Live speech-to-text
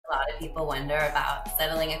people wonder about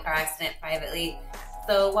settling a car accident privately.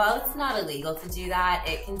 So while it's not illegal to do that,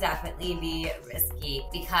 it can definitely be risky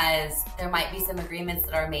because there might be some agreements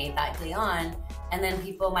that are made that day on, and then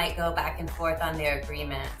people might go back and forth on their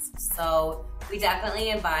agreements. So we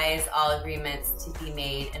definitely advise all agreements to be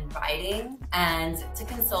made in writing and to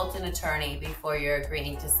consult an attorney before you're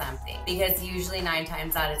agreeing to something. Because usually 9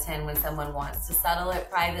 times out of 10 when someone wants to settle it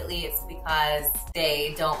privately, it's because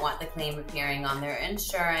they don't want the claim appearing on their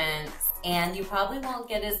insurance, and you probably won't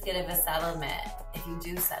get as good of a settlement if you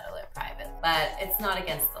do settle it private, but it's not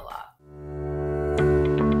against the law.